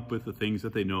going to come up with the things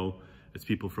that they know as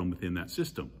people from within that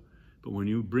system. But when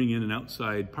you bring in an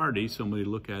outside party, somebody to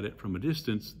look at it from a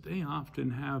distance, they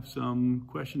often have some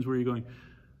questions where you're going,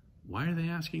 why are they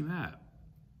asking that?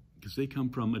 Because they come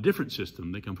from a different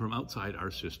system. They come from outside our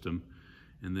system,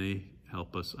 and they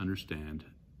help us understand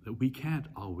that we can't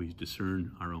always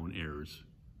discern our own errors.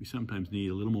 We sometimes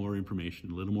need a little more information,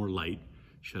 a little more light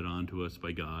shed on to us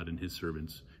by God and his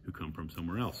servants who come from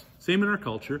somewhere else. Same in our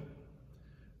culture,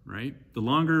 right? The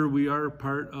longer we are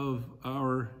part of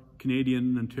our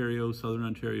Canadian, Ontario, Southern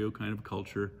Ontario kind of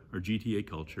culture, or GTA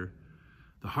culture,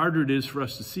 the harder it is for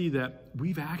us to see that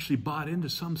we've actually bought into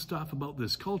some stuff about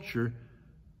this culture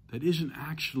that isn't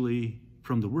actually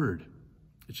from the Word.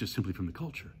 It's just simply from the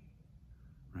culture,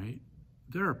 right?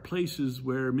 There are places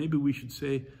where maybe we should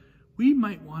say, we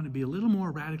might want to be a little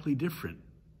more radically different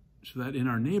so that in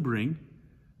our neighboring,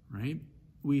 right,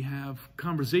 we have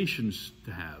conversations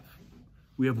to have.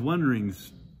 We have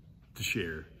wonderings to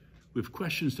share. We have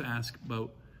questions to ask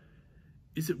about,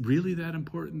 is it really that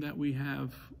important that we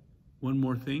have one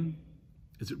more thing?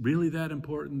 Is it really that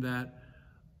important that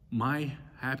my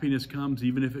happiness comes,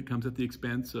 even if it comes at the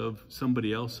expense of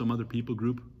somebody else, some other people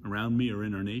group around me or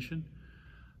in our nation?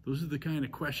 Those are the kind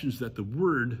of questions that the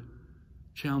Word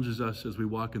challenges us as we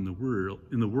walk in the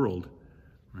world,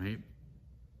 right?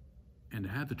 And to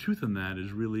have the truth on that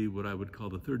is really what I would call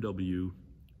the third W,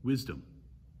 wisdom.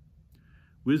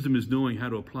 Wisdom is knowing how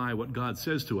to apply what God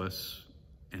says to us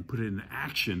and put it into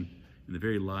action in the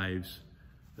very lives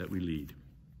that we lead.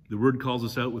 The Word calls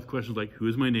us out with questions like, who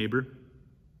is my neighbor?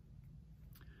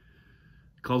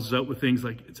 It calls us out with things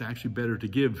like, it's actually better to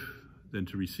give than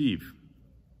to receive.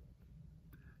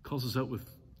 It calls us out with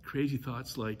crazy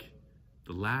thoughts like,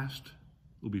 the last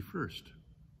will be first.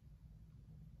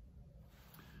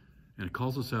 And it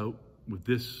calls us out with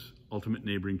this ultimate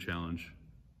neighboring challenge,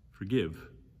 forgive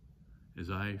as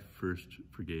I first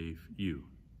forgave you,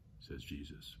 says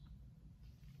Jesus.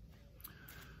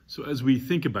 So as we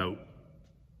think about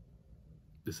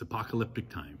this apocalyptic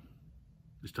time,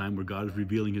 this time where God is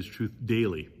revealing his truth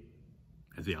daily,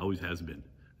 as he always has been,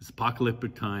 this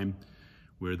apocalyptic time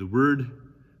where the Word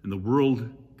and the world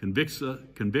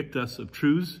convict us of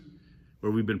truths,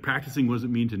 where we've been practicing what does it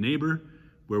mean to neighbor,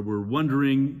 where we're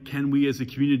wondering, can we as a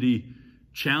community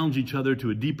challenge each other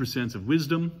to a deeper sense of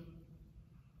wisdom?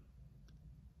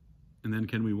 And then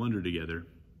can we wonder together?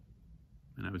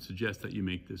 And I would suggest that you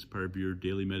make this part of your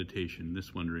daily meditation,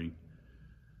 this wondering,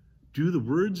 do the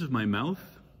words of my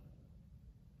mouth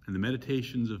and the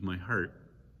meditations of my heart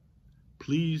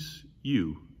please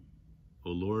you,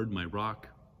 O Lord, my rock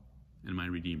and my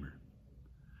redeemer?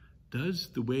 Does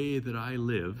the way that I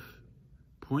live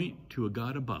point to a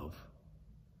God above,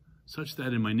 such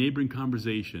that in my neighboring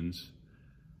conversations,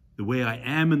 the way I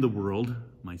am in the world,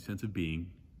 my sense of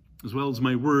being, as well as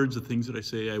my words, the things that I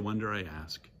say, I wonder, I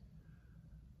ask.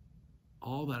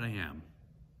 All that I am,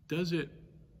 does it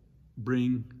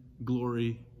bring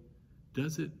glory?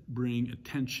 Does it bring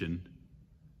attention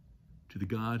to the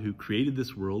God who created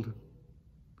this world,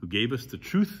 who gave us the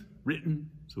truth written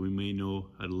so we may know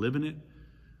how to live in it?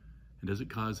 And does it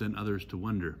cause then others to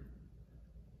wonder,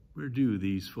 where do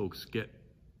these folks get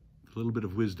the little bit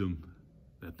of wisdom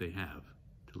that they have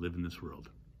to live in this world?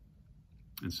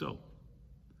 And so,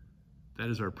 that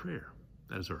is our prayer.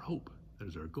 That is our hope. That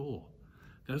is our goal.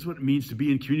 That is what it means to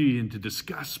be in community and to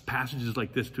discuss passages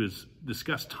like this, to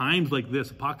discuss times like this,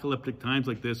 apocalyptic times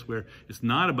like this, where it's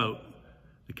not about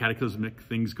the cataclysmic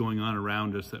things going on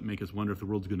around us that make us wonder if the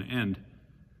world's going to end.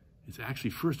 It's actually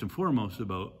first and foremost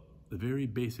about the very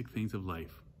basic things of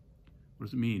life. What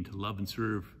does it mean to love and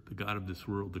serve the God of this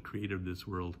world, the creator of this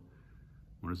world?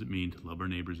 What does it mean to love our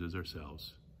neighbors as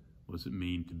ourselves? What does it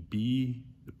mean to be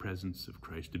the presence of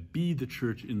Christ, to be the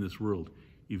church in this world,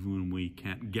 even when we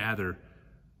can't gather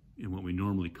in what we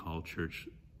normally call church,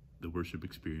 the worship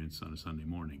experience on a Sunday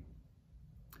morning?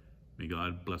 May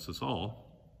God bless us all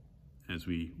as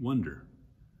we wonder,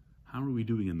 how are we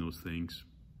doing in those things?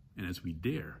 And as we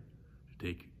dare to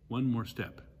take one more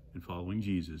step in following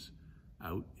Jesus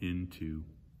out into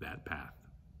that path.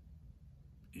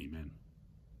 Amen.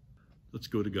 Let's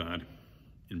go to God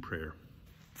in prayer.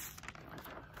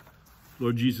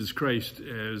 Lord Jesus Christ,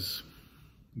 as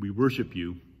we worship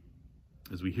you,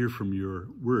 as we hear from your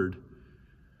word,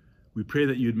 we pray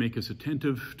that you'd make us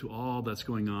attentive to all that's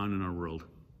going on in our world,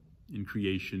 in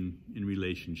creation, in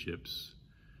relationships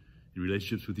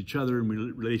with each other, in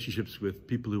relationships with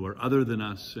people who are other than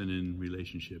us, and in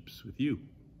relationships with you.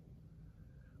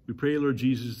 We pray, Lord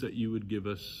Jesus, that you would give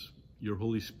us your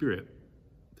Holy Spirit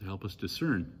to help us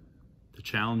discern, to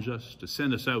challenge us, to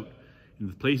send us out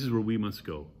into the places where we must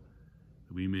go,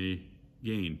 that we may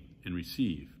gain and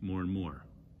receive more and more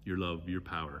your love, your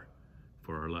power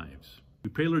for our lives. We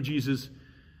pray, Lord Jesus,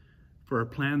 for our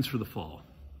plans for the fall.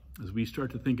 As we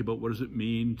start to think about what does it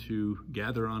mean to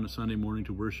gather on a Sunday morning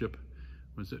to worship,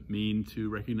 what does it mean to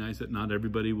recognize that not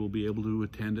everybody will be able to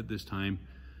attend at this time,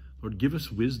 Lord, give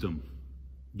us wisdom,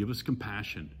 give us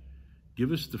compassion,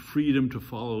 give us the freedom to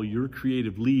follow your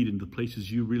creative lead in the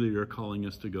places you really are calling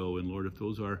us to go. And Lord, if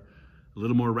those are a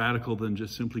little more radical than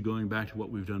just simply going back to what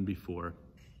we've done before,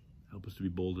 help us to be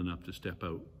bold enough to step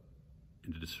out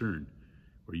and to discern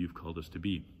where you've called us to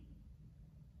be.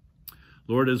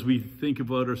 Lord, as we think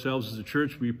about ourselves as a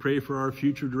church, we pray for our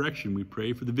future direction. We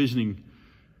pray for the visioning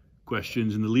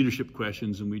questions and the leadership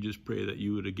questions, and we just pray that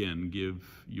you would again give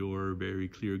your very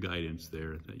clear guidance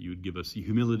there, that you would give us the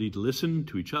humility to listen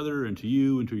to each other and to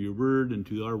you and to your word and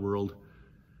to our world,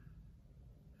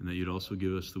 and that you'd also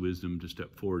give us the wisdom to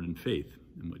step forward in faith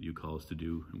in what you call us to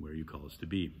do and where you call us to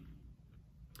be.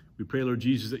 We pray, Lord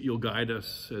Jesus, that you'll guide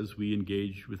us as we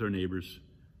engage with our neighbors.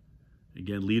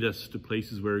 Again, lead us to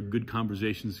places where good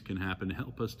conversations can happen.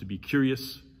 Help us to be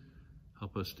curious.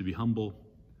 Help us to be humble.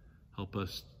 Help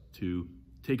us to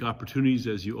take opportunities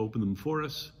as you open them for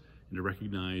us, and to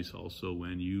recognize also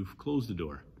when you've closed the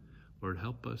door. Lord,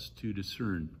 help us to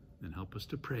discern, and help us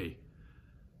to pray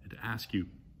and to ask you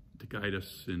to guide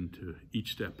us into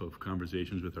each step of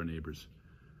conversations with our neighbors.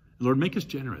 Lord, make us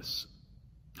generous.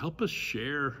 Help us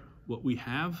share what we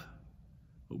have,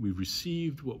 what we've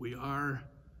received, what we are,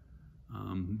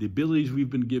 the abilities we've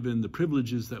been given, the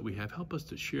privileges that we have. Help us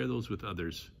to share those with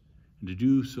others, and to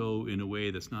do so in a way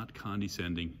that's not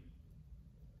condescending,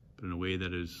 but in a way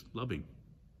that is loving,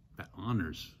 that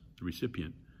honors the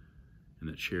recipient, and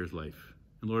that shares life.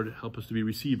 And Lord, help us to be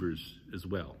receivers as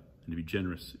well, and to be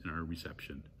generous in our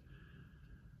reception.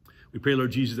 We pray,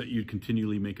 Lord Jesus, that you'd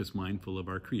continually make us mindful of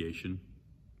our creation,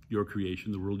 your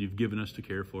creation, the world you've given us to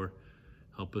care for.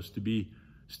 Help us to be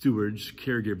stewards,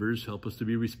 caregivers. Help us to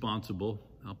be responsible.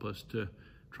 Help us to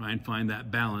try and find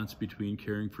that balance between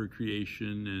caring for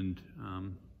creation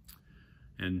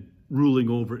and ruling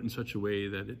over it in such a way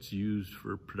that it's used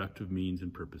for productive means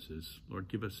and purposes. Lord,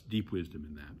 give us deep wisdom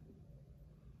in that.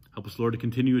 Help us, Lord, to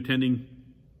continue attending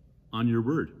on your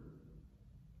word.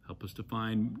 Help us to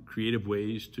find creative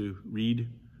ways to read,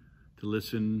 to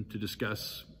listen, to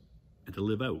discuss, and to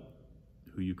live out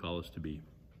who you call us to be.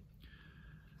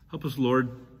 Help us, Lord,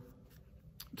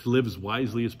 to live as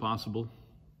wisely as possible,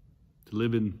 to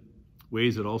live in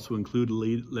ways that also include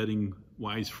letting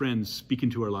wise friends speak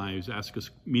into our lives, ask us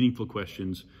meaningful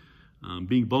questions,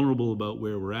 being vulnerable about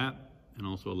where we're at, and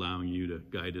also allowing you to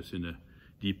guide us into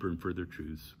deeper and further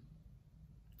truths.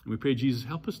 And we pray, Jesus,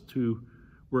 help us to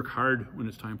work hard when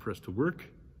it's time for us to work,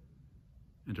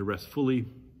 and to rest fully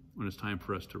when it's time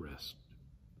for us to rest.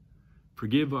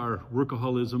 Forgive our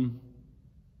workaholism,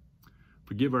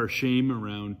 Forgive our shame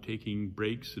around taking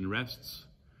breaks and rests,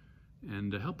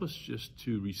 and help us just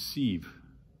to receive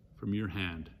from your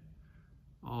hand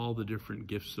all the different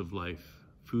gifts of life,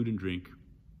 food and drink,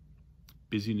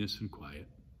 busyness and quiet,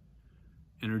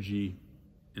 energy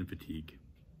and fatigue,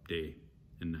 day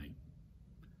and night.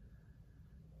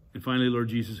 And finally, Lord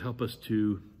Jesus, help us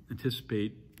to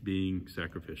anticipate being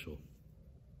sacrificial.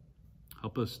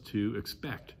 Help us to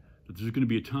expect that there's going to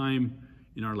be a time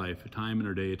in our life, a time in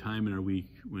our day, a time in our week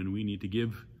when we need to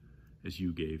give as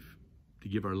you gave, to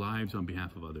give our lives on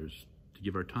behalf of others, to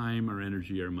give our time, our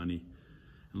energy, our money.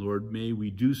 And Lord, may we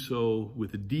do so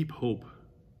with a deep hope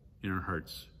in our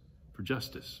hearts for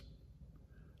justice,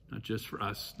 not just for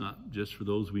us, not just for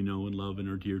those we know and love and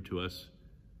are dear to us.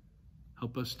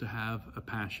 Help us to have a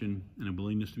passion and a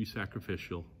willingness to be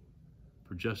sacrificial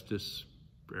for justice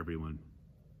for everyone.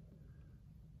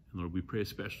 And Lord, we pray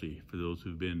especially for those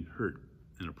who've been hurt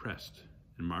and oppressed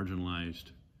and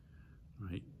marginalized.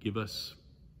 Right? Give us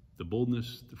the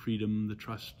boldness, the freedom, the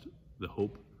trust, the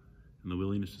hope, and the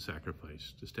willingness to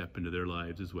sacrifice, to step into their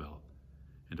lives as well,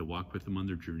 and to walk with them on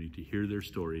their journey, to hear their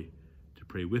story, to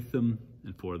pray with them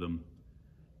and for them,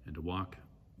 and to walk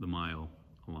the mile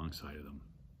alongside of them.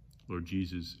 Lord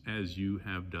Jesus, as you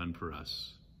have done for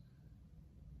us,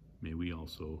 may we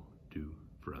also do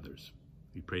for others.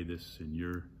 We pray this in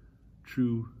your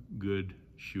true, good,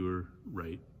 sure,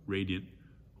 right, radiant,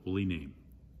 holy name.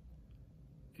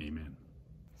 Amen.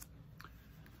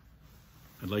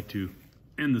 I'd like to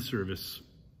end the service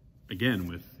again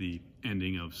with the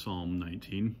ending of Psalm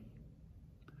 19,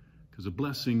 because a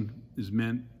blessing is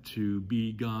meant to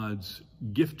be God's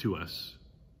gift to us,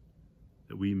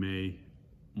 that we may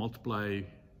multiply,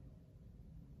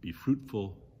 be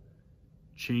fruitful,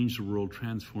 change the world,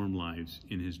 transform lives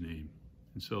in his name.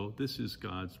 And so this is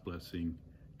God's blessing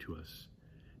to us.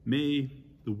 May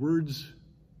the words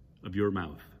of your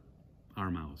mouth, our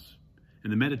mouths,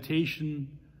 and the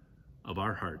meditation of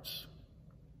our hearts,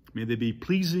 may they be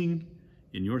pleasing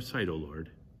in your sight, O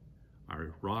Lord,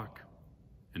 our rock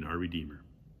and our Redeemer.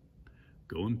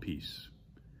 Go in peace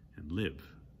and live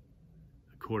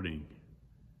according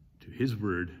to his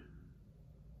word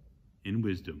in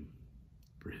wisdom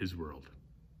for his world.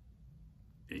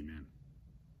 Amen.